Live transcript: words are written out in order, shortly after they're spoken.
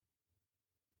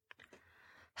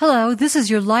Hello, this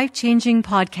is your life-changing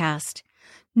podcast,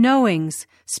 Knowings,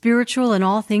 Spiritual and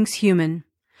All Things Human.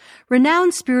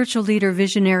 Renowned spiritual leader,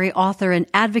 visionary, author, and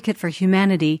advocate for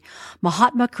humanity,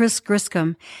 Mahatma Chris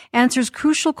Griscom answers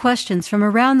crucial questions from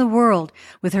around the world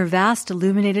with her vast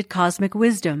illuminated cosmic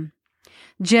wisdom.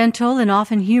 Gentle and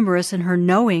often humorous in her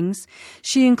knowings,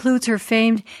 she includes her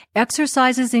famed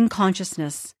exercises in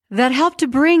consciousness that help to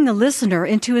bring the listener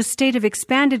into a state of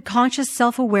expanded conscious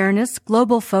self-awareness,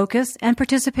 global focus, and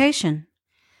participation.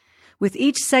 With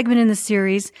each segment in the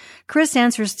series, Chris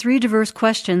answers 3 diverse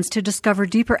questions to discover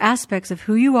deeper aspects of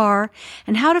who you are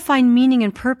and how to find meaning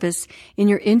and purpose in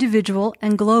your individual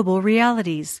and global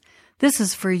realities. This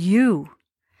is for you.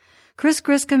 Chris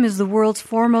Griscom is the world's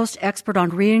foremost expert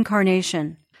on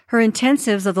reincarnation. Her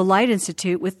intensives of the Light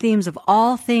Institute with themes of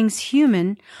all things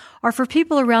human are for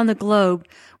people around the globe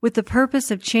with the purpose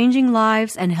of changing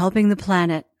lives and helping the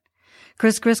planet.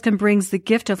 Chris Griscom brings the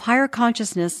gift of higher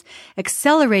consciousness,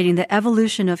 accelerating the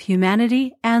evolution of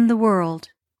humanity and the world.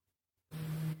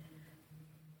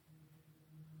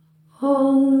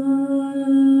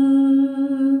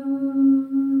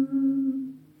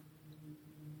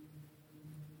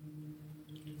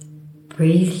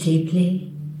 Breathe deeply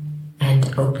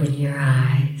and open your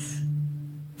eyes.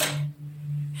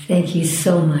 Thank you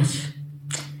so much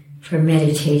for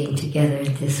meditating together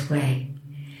in this way.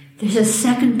 There's a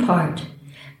second part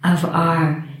of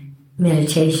our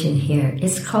meditation here.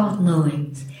 It's called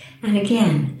Knowings. And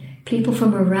again, people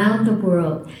from around the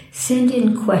world send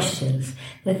in questions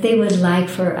that they would like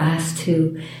for us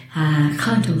to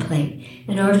contemplate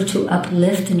in order to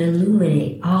uplift and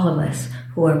illuminate all of us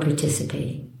who are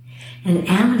participating. And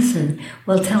Allison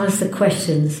will tell us the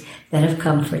questions that have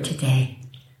come for today.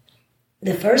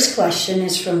 The first question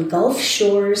is from Gulf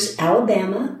Shores,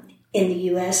 Alabama, in the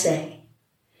U.S.A.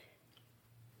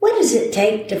 What does it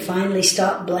take to finally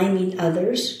stop blaming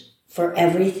others for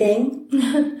everything?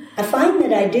 I find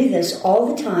that I do this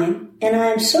all the time, and I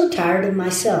am so tired of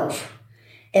myself.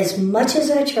 As much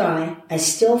as I try, I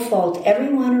still fault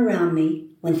everyone around me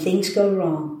when things go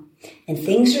wrong. And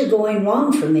things are going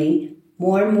wrong for me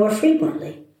more and more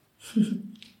frequently.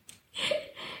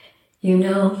 You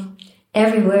know,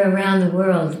 everywhere around the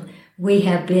world, we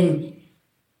have been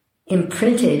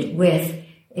imprinted with,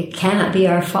 it cannot be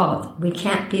our fault. We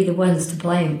can't be the ones to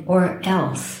blame, or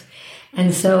else.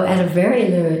 And so at a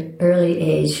very early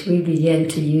age, we begin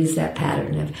to use that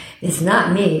pattern of, it's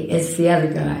not me, it's the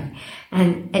other guy.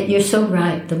 And you're so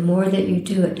right. The more that you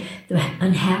do it, the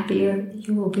unhappier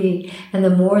you will be, and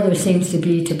the more there seems to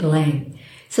be to blame.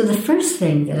 So the first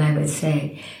thing that I would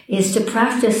say is to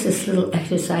practice this little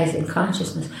exercise in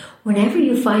consciousness. Whenever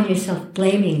you find yourself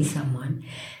blaming someone,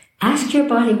 ask your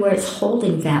body where it's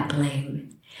holding that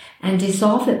blame and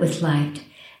dissolve it with light.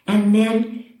 And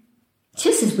then,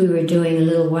 just as we were doing a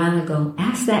little while ago,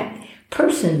 ask that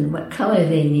person what color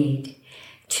they need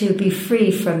to be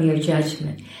free from your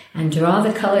judgment. And draw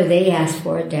the color they asked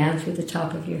for down through the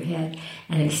top of your head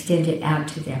and extend it out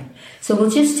to them. So we'll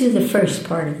just do the first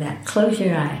part of that. Close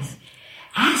your eyes.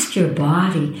 Ask your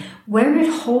body where it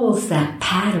holds that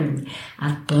pattern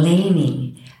of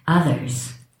blaming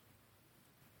others.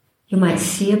 You might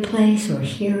see a place or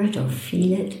hear it or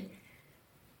feel it.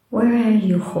 Where are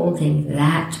you holding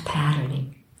that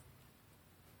patterning?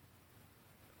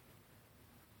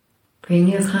 Bring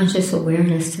your conscious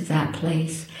awareness to that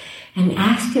place and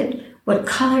ask it what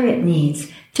color it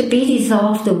needs to be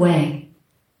dissolved away,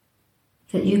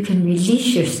 that you can release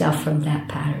yourself from that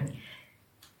pattern.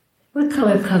 What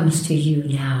color comes to you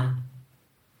now?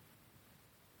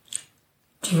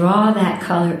 Draw that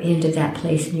color into that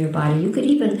place in your body. You could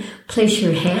even place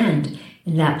your hand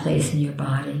in that place in your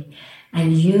body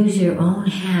and use your own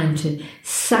hand to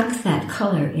suck that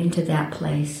color into that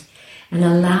place and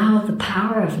allow the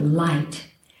power of light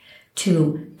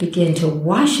to begin to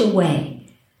wash away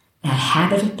that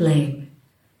habit of blame.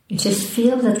 You just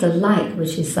feel that the light,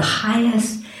 which is the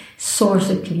highest source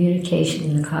of communication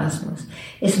in the cosmos,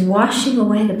 is washing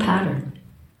away the pattern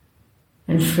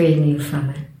and freeing you from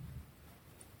it.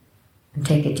 And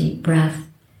take a deep breath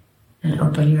and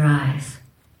open your eyes.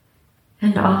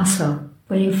 And also,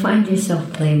 when you find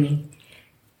yourself blaming,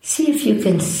 see if you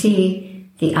can see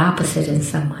the opposite in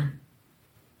someone.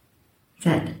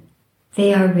 That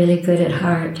they are really good at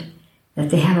heart,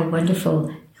 that they have a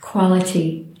wonderful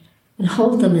quality, and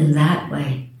hold them in that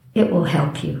way. It will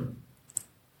help you.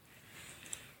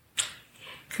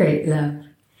 Great love.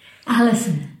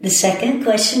 Allison. The second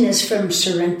question is from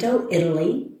Sorrento,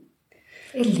 Italy.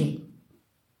 Italy.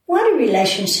 Why do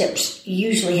relationships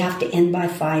usually have to end by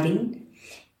fighting?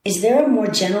 Is there a more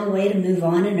gentle way to move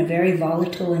on in a very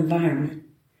volatile environment?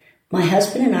 My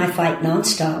husband and I fight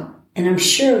nonstop, and I'm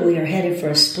sure we are headed for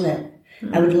a split.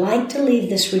 I would like to leave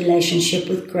this relationship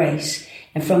with grace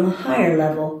and from a higher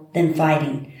level than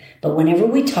fighting. But whenever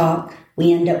we talk,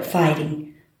 we end up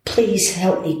fighting. Please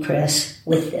help me, Chris,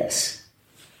 with this.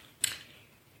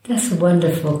 That's a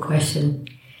wonderful question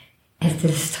at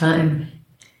this time.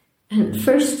 And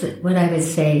first, what I would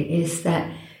say is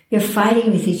that you're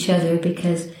fighting with each other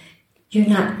because you're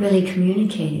not really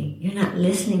communicating. You're not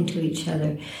listening to each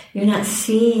other. You're not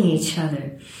seeing each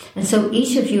other. And so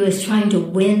each of you is trying to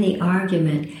win the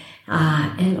argument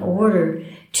in order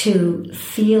to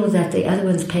feel that the other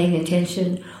one's paying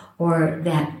attention or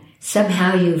that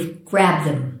somehow you've grabbed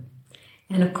them.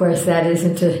 And of course, that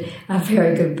isn't a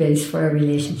very good base for a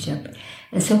relationship.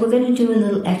 And so we're going to do a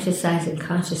little exercise in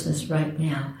consciousness right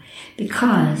now,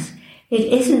 because it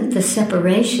isn't the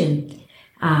separation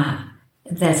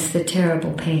that's the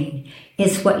terrible pain.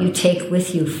 It's what you take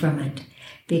with you from it.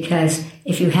 Because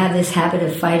if you have this habit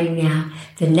of fighting now,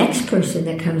 the next person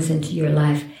that comes into your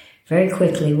life very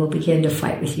quickly will begin to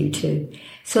fight with you too.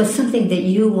 So it's something that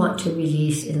you want to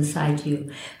release inside you.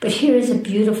 But here is a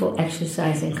beautiful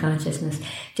exercise in consciousness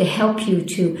to help you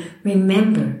to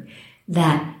remember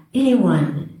that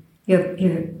anyone,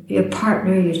 your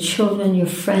partner, your children, your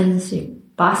friends, your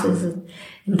bosses, and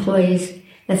employees,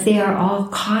 that they are all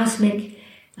cosmic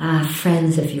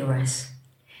friends of yours.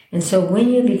 And so when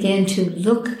you begin to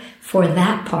look for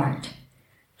that part,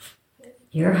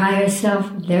 your higher self,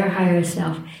 their higher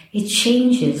self, it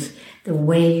changes the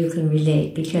way you can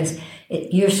relate, because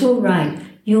you're so right.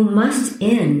 You must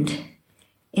end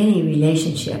any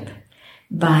relationship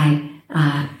by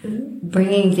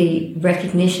bringing the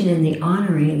recognition and the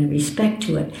honoring and the respect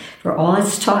to it for all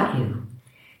it's taught you,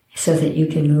 so that you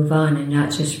can move on and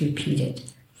not just repeat it.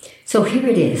 So here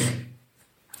it is.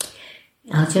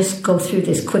 I'll just go through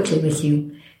this quickly with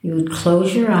you. You would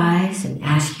close your eyes and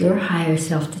ask your higher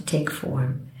self to take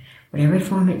form, whatever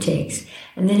form it takes.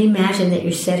 And then imagine that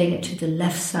you're setting it to the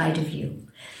left side of you.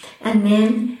 And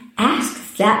then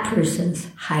ask that person's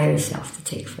higher self to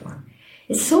take form.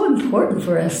 It's so important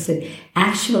for us to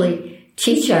actually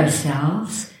teach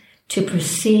ourselves to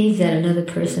perceive that another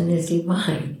person is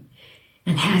divine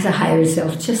and has a higher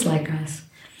self just like us.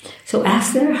 So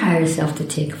ask their higher self to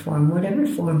take form, whatever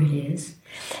form it is,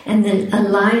 and then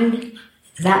align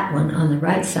that one on the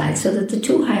right side so that the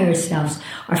two higher selves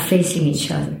are facing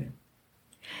each other.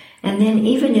 And then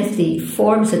even if the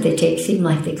forms that they take seem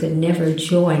like they could never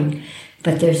join,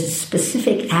 but there's a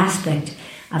specific aspect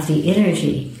of the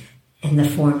energy in the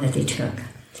form that they took.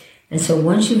 And so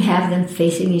once you have them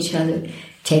facing each other,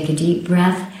 take a deep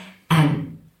breath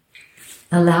and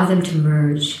allow them to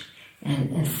merge.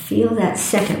 And feel that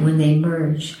second when they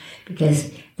merge,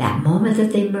 because that moment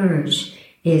that they merge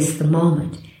is the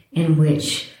moment in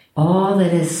which all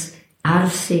that is out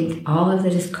of sync, all of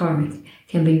that is karmic,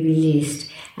 can be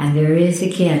released. And there is,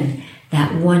 again,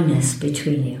 that oneness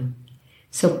between you.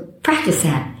 So practice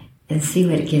that and see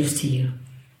what it gives to you.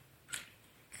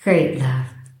 Great love.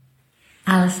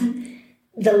 Allison?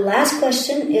 The last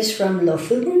question is from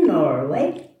Lofoten,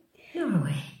 Norway.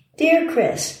 Dear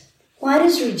Chris, why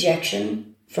does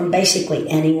rejection from basically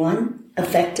anyone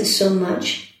affect us so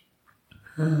much?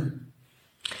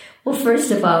 Well, first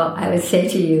of all, I would say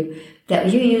to you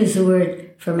that you use the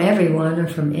word from everyone or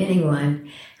from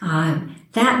anyone.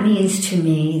 That means to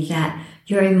me that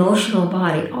your emotional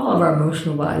body, all of our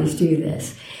emotional bodies do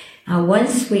this.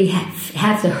 Once we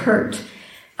have the hurt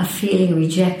of feeling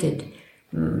rejected,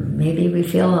 maybe we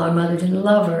feel our mother didn't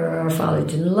love her, or our father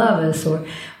didn't love us, or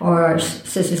our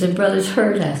sisters and brothers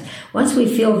hurt us. Once we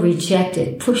feel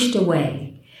rejected, pushed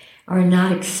away, or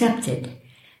not accepted,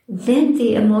 then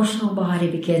the emotional body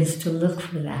begins to look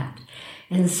for that.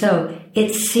 And so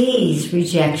it sees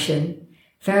rejection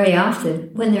very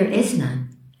often when there is none.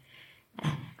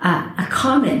 A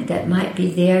comment that might be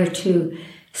there to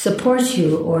support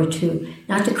you or to,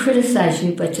 not to criticize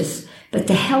you, but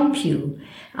to help you,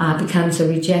 becomes a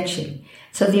rejection.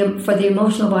 So for the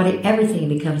emotional body, everything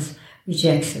becomes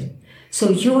rejection. So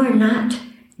you are not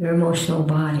your emotional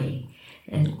body.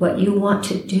 And what you want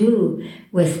to do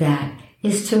with that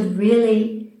is to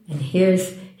really, and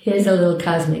here's a little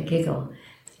cosmic giggle,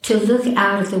 to look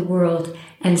out at the world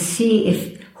and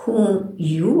see whom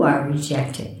you are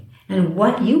rejecting and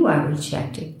what you are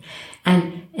rejecting.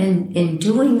 And in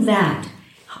doing that,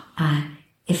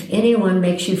 if anyone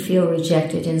makes you feel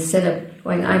rejected, instead of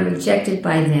going, I'm rejected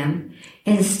by them,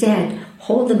 instead,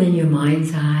 hold them in your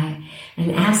mind's eye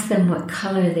and ask them what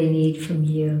color they need from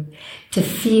you to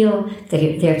feel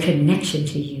their connection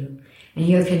to you and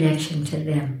your connection to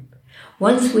them.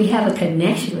 Once we have a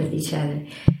connection with each other,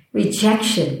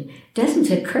 rejection doesn't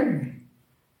occur.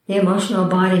 The emotional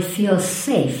body feels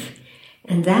safe.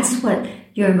 And that's what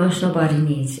your emotional body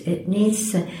needs. It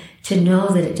needs to know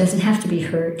that it doesn't have to be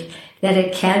hurt, that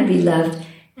it can be loved.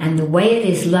 And the way it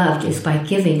is loved is by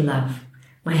giving love.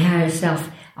 My higher self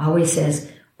always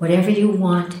says, whatever you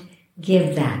want,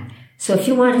 give that. So if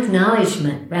you want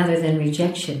acknowledgement rather than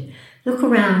rejection, look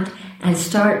around and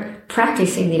start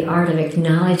practicing the art of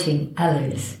acknowledging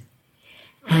others.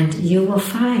 And you will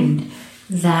find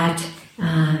that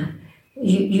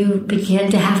you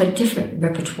begin to have a different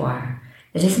repertoire.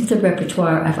 It isn't the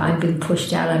repertoire of I'm being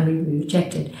pushed out, I'm being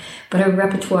rejected, but a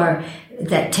repertoire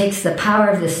that takes the power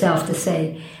of the self to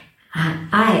say,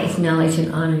 I acknowledge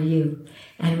and honor you.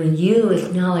 And when you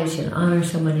acknowledge and honor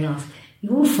someone else,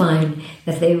 you will find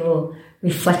that they will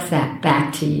reflect that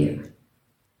back to you.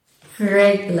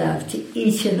 Great love to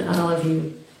each and all of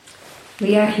you.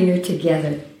 We are here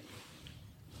together.